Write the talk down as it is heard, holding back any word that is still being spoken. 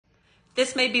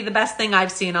This may be the best thing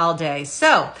I've seen all day.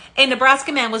 So, a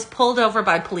Nebraska man was pulled over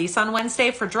by police on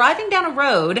Wednesday for driving down a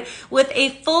road with a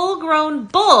full-grown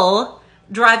bull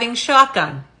driving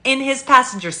shotgun in his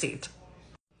passenger seat.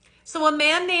 So a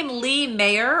man named Lee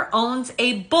Mayer owns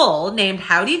a bull named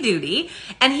Howdy Doody,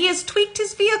 and he has tweaked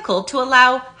his vehicle to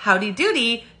allow Howdy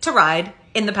Doody to ride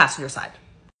in the passenger side.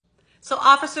 So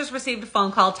officers received a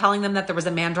phone call telling them that there was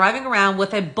a man driving around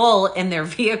with a bull in their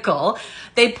vehicle.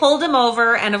 They pulled him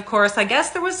over, and of course, I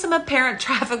guess there was some apparent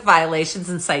traffic violations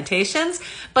and citations,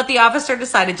 but the officer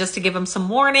decided just to give him some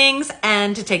warnings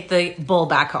and to take the bull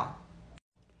back home.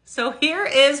 So here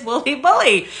is Wooly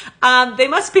Bully. They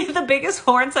must be the biggest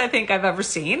horns I think I've ever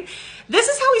seen. This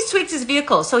is how he's tweaked his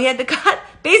vehicle. So he had to cut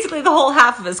basically the whole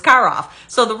half of his car off.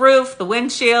 So the roof, the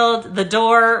windshield, the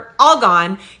door, all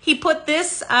gone. He put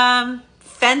this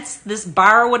fence, this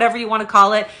bar, whatever you want to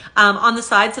call it, on the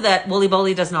side so that Wooly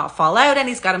Bully does not fall out, and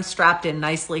he's got him strapped in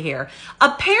nicely here.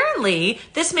 Apparently,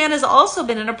 this man has also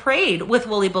been in a parade with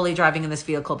Wooly Bully driving in this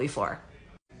vehicle before.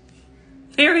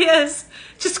 Here he is,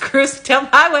 just cruising down the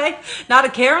highway, not a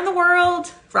care in the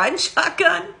world, riding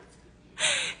shotgun.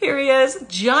 Here he is,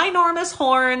 ginormous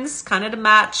horns, kind of to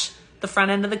match the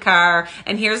front end of the car.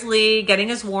 And here's Lee getting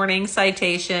his warning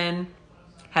citation,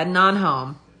 heading on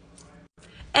home.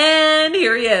 And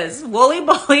here he is, Wooly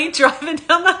Bully driving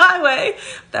down the highway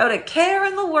without a care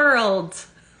in the world.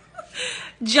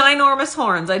 Ginormous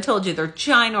horns, I told you, they're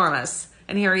ginormous.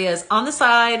 And here he is on the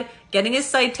side, getting his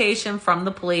citation from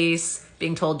the police,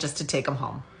 being told just to take him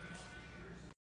home.